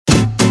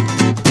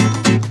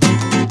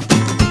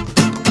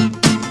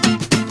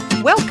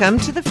Welcome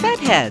to the Fed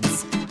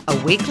Heads,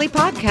 a weekly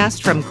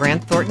podcast from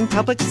Grant Thornton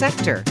Public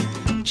Sector.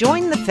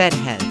 Join the Fed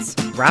Heads,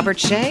 Robert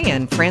Shea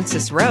and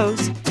Francis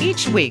Rose,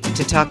 each week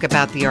to talk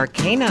about the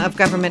arcana of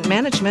government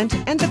management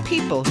and the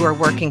people who are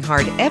working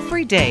hard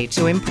every day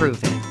to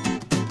improve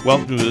it.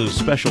 Welcome to a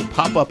special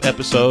pop-up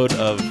episode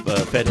of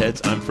Fed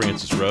Heads. I'm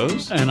Francis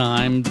Rose. And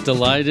I'm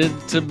delighted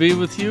to be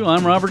with you.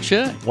 I'm Robert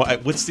Shea.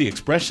 What's the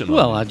expression?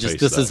 Well,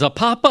 this is a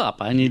pop-up.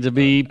 I need to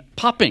be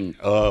popping.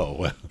 Oh,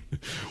 well,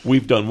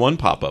 we've done one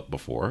pop-up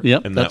before.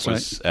 Yep, and that's that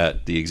was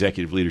at the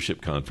Executive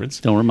Leadership Conference.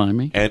 Don't remind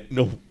me. And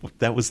no,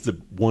 that was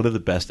one of the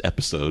best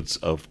episodes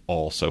of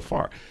all so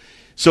far.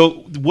 So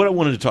what I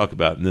wanted to talk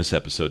about in this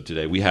episode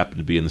today, we happen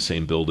to be in the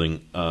same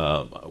building.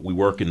 We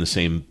work in the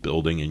same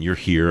building, and you're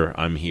here,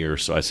 I'm here.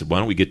 So I said, why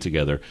don't we get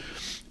together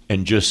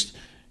and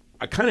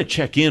I kind of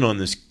check in on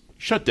this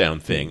shutdown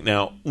thing.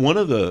 Now, one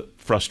of the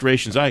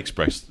frustrations I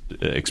expressed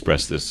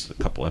this a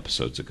couple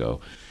episodes ago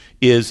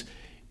is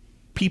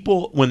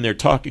people, when they're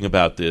talking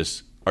about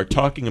this, are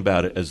talking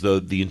about it as though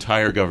the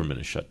entire government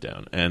is shut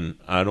down. And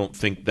I don't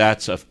think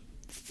that's a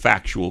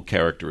factual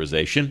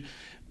characterization,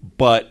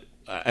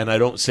 and I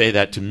don't say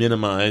that to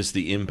minimize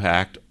the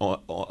impact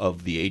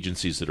of the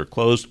agencies that are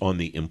closed on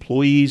the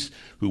employees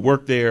who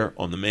work there,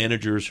 on the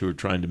managers who are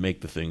trying to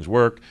make the things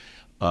work,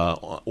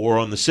 or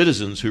on the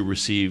citizens who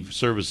receive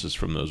services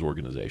from those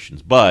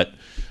organizations. But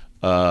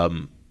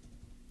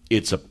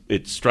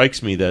it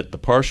strikes me that the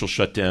partial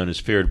shutdown is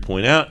fair to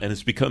point out, and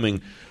it's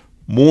becoming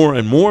more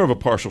and more of a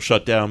partial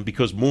shutdown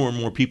because more and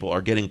more people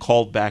are getting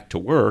called back to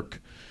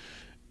work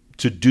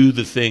to do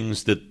the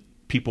things that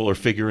people are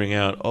figuring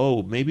out,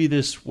 oh, maybe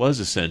this was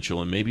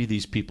essential and maybe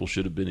these people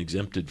should have been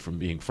exempted from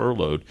being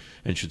furloughed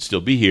and should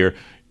still be here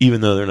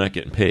even though they're not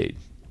getting paid.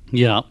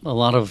 Yeah, a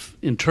lot of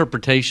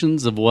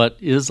interpretations of what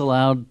is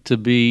allowed to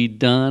be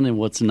done and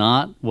what's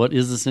not, what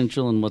is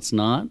essential and what's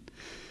not.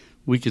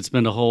 We could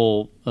spend a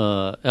whole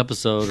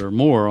episode or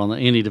more on the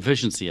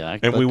Anti-Deficiency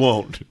Act. And we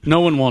won't.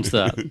 No one wants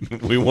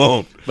that. We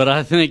won't. But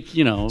I think,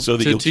 so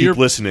that you'll keep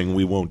listening,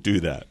 we won't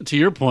do that. To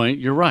your point,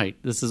 you're right.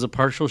 This is a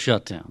partial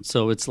shutdown.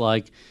 So it's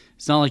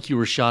not like you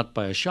were shot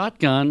by a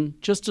shotgun,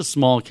 just a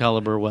small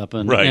caliber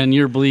weapon, right, and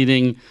you're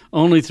bleeding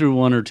only through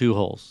one or two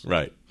holes.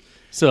 Right.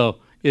 So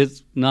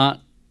it's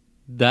not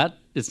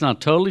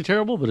totally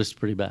terrible, but it's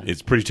pretty bad.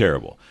 It's pretty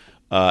terrible.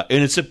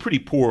 And it's a pretty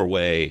poor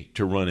way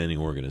to run any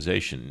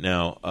organization.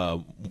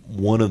 Now,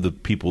 one of the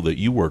people that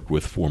you worked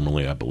with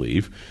formerly, I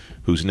believe,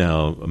 who's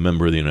now a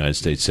member of the United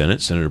States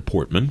Senate, Senator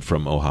Portman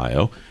from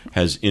Ohio,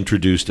 has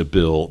introduced a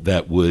bill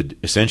that would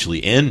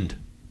essentially end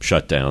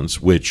shutdowns,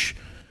 which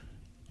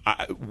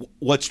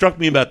what struck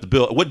me about the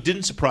bill, what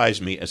didn't surprise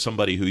me as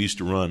somebody who used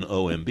to run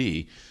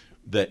OMB,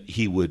 that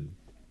he would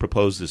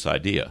propose this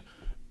idea.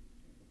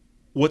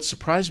 What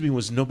surprised me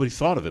was nobody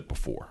thought of it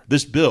before.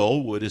 This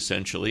bill would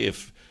essentially,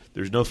 if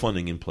there's no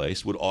funding in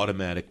place, would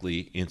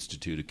automatically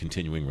institute a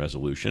continuing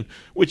resolution,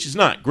 which is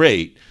not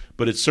great,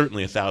 but it's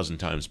certainly 1,000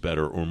 times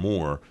better or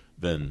more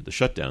than the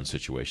shutdown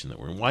situation that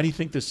we're in. Why do you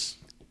think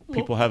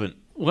people haven't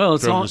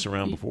thrown this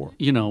around before?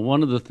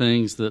 One of the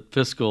things that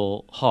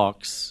fiscal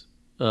hawks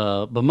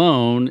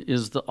bemoan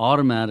is the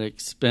automatic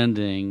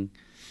spending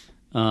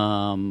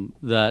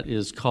that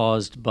is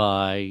caused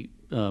by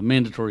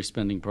mandatory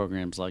spending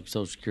programs like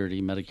Social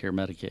Security, Medicare,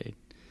 Medicaid.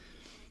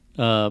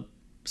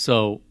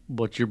 So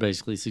what you're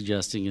basically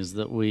suggesting is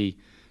that we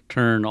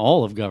turn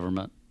all of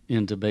government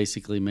into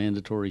basically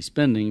mandatory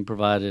spending,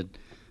 provided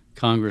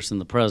Congress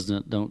and the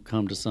president don't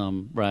come to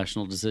some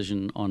rational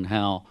decision on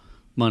how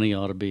money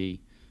ought to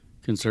be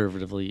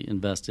conservatively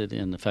invested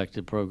in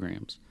effective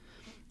programs.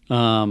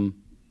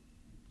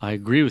 I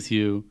agree with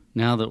you.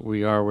 Now that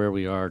we are where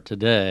we are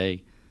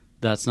today,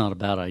 that's not a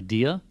bad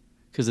idea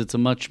because it's a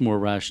much more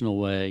rational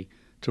way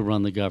to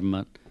run the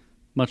government,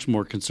 much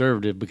more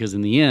conservative, because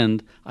in the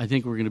end, I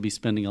think we're going to be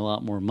spending a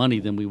lot more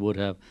money than we would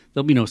have.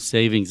 There'll be no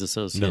savings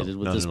associated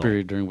with this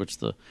period during which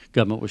the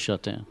government was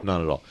shut down.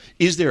 Not at all.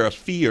 Is there a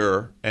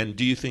fear, and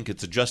do you think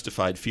it's a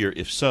justified fear,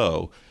 if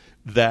so,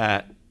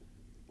 that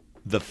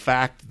the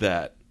fact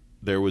that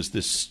there was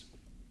this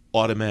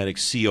automatic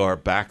CR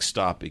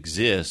backstop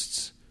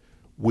exists,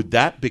 would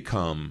that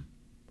become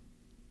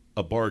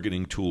a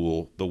bargaining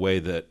tool the way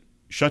that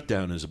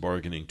shutdown is a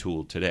bargaining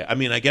tool today? I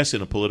mean, I guess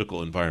in a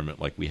political environment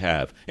like we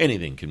have,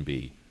 anything can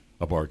be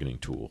a bargaining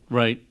tool.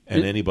 Right.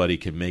 And anybody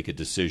can make a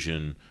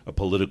decision, a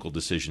political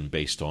decision,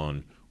 based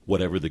on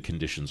whatever the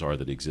conditions are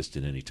that exist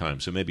at any time.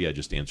 So maybe I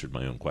just answered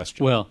my own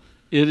question. Well,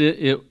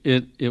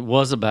 it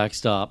was a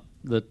backstop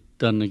that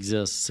doesn't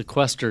exist.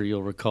 Sequester,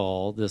 you'll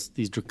recall,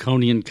 these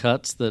draconian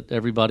cuts that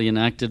everybody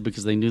enacted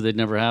because they knew they'd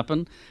never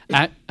happen,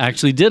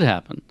 actually did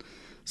happen.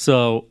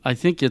 So I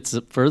think it's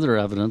further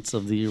evidence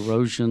of the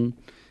erosion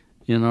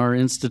in our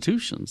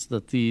institutions,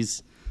 that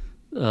these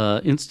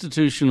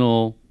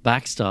institutional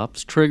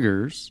backstops,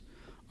 triggers,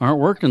 aren't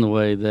working the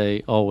way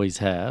they always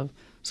have.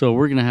 So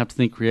we're going to have to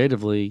think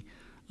creatively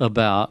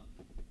about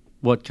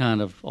what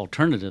kind of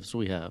alternatives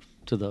we have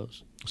to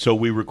those. So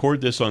we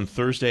record this on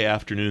Thursday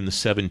afternoon, the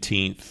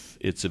 17th.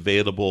 It's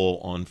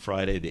available on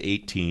Friday, the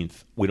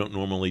 18th. We don't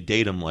normally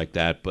date them like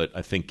that, but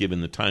I think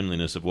given the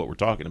timeliness of what we're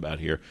talking about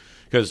here,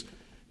 because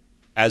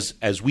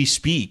as we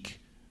speak,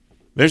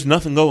 there's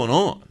nothing going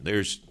on.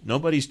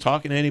 Nobody's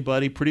talking to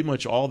anybody. Pretty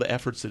much all the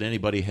efforts that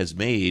anybody has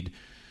made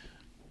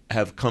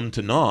have come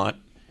to naught,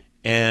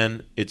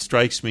 and it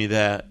strikes me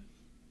that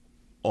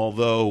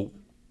although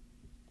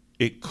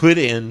it could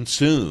end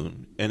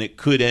soon, and it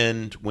could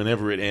end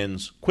whenever it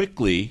ends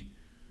quickly,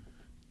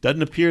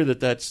 doesn't appear that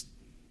that's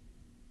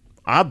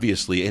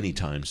obviously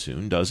anytime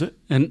soon, does it?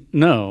 And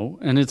no,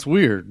 and it's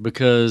weird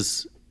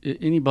because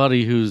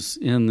anybody who's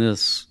in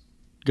this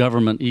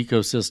government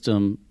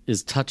ecosystem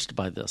is touched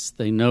by this.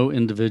 They know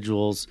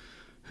individuals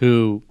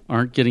who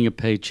aren't getting a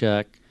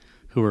paycheck,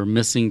 who are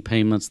missing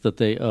payments that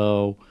they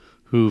owe,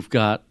 who've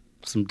got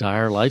some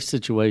dire life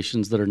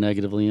situations that are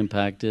negatively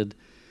impacted.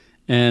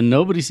 And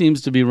nobody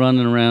seems to be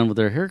running around with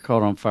their hair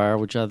caught on fire,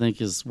 which I think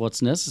is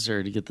what's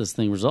necessary to get this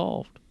thing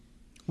resolved.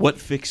 What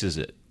fixes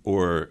it?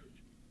 Or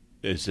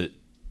is it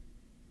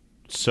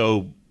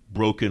so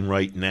broken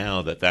right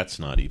now that that's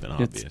not even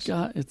obvious? It's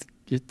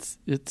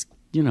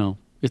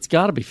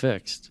got to be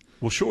fixed.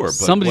 Well, sure, but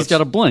somebody's got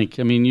to blink.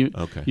 I mean,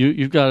 Okay.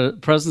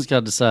 President's got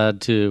to decide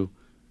to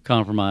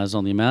compromise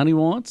on the amount he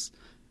wants.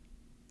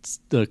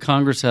 The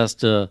Congress has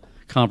to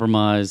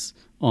compromise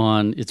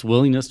on its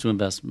willingness to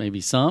invest maybe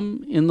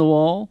some in the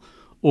wall,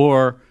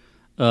 or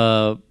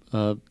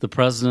the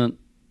president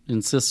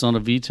insists on a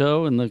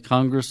veto and the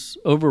Congress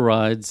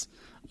overrides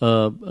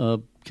a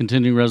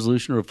continuing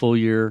resolution or a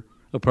full-year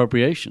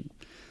appropriation.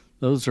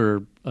 Those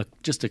are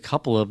just a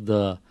couple of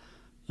the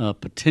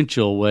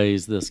potential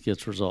ways this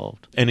gets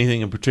resolved.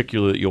 Anything in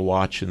particular that you'll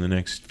watch in the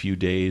next few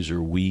days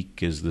or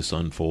week as this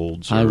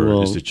unfolds, I or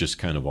will. Is it just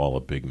kind of all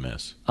a big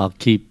mess? I'll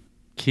keep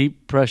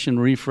press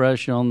and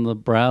refresh on the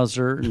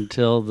browser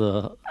until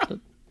the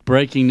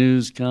breaking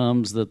news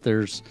comes that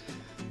there's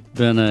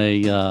been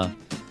a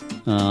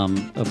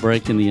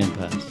break in the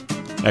impasse.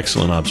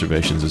 Excellent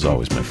observations as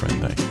always, my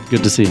friend. Thank you.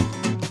 Good to see you.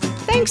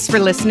 Thanks for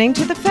listening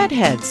to The Fed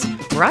Heads,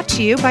 brought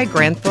to you by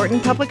Grant Thornton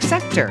Public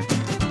Sector.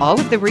 All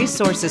of the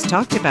resources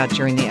talked about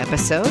during the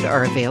episode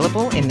are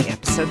available in the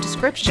episode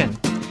description.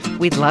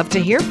 We'd love to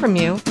hear from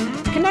you.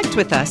 Connect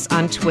with us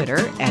on Twitter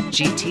at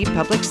GT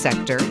Public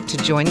Sector to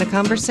join the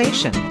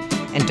conversation.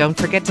 And don't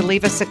forget to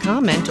leave us a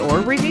comment or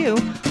review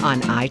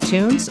on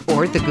iTunes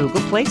or the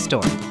Google Play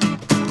Store.